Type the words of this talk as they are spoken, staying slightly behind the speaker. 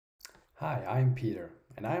Hi, I'm Peter,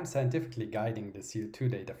 and I am scientifically guiding the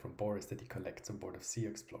CO2 data from Boris that he collects on board of Sea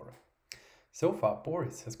Explorer. So far,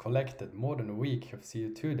 Boris has collected more than a week of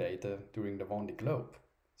CO2 data during the Vendée Globe,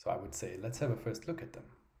 so I would say let's have a first look at them.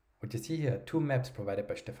 What you see here are two maps provided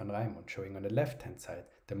by Stefan Raimund showing on the left-hand side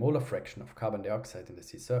the molar fraction of carbon dioxide in the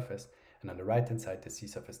sea surface, and on the right-hand side the sea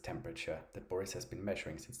surface temperature that Boris has been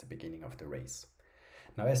measuring since the beginning of the race.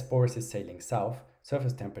 Now, as Boris is sailing south,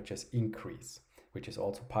 surface temperatures increase, which is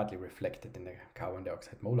also partly reflected in the carbon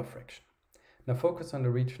dioxide molar fraction. Now focus on the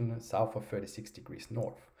region south of 36 degrees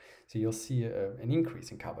north. So you'll see an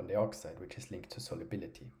increase in carbon dioxide, which is linked to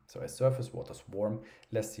solubility. So as surface waters warm,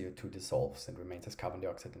 less CO2 dissolves and remains as carbon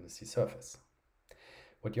dioxide in the sea surface.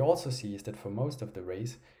 What you also see is that for most of the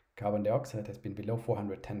race, carbon dioxide has been below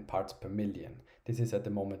 410 parts per million. This is at the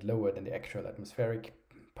moment lower than the actual atmospheric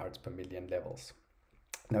parts per million levels.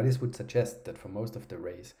 Now this would suggest that for most of the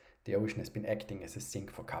race, the ocean has been acting as a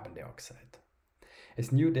sink for carbon dioxide.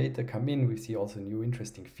 As new data come in, we see also new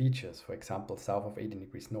interesting features. For example, south of 18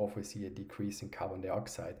 degrees north, we see a decrease in carbon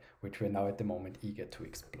dioxide, which we are now at the moment eager to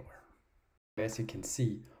explore. As you can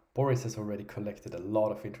see, Boris has already collected a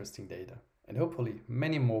lot of interesting data, and hopefully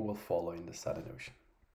many more will follow in the Southern Ocean.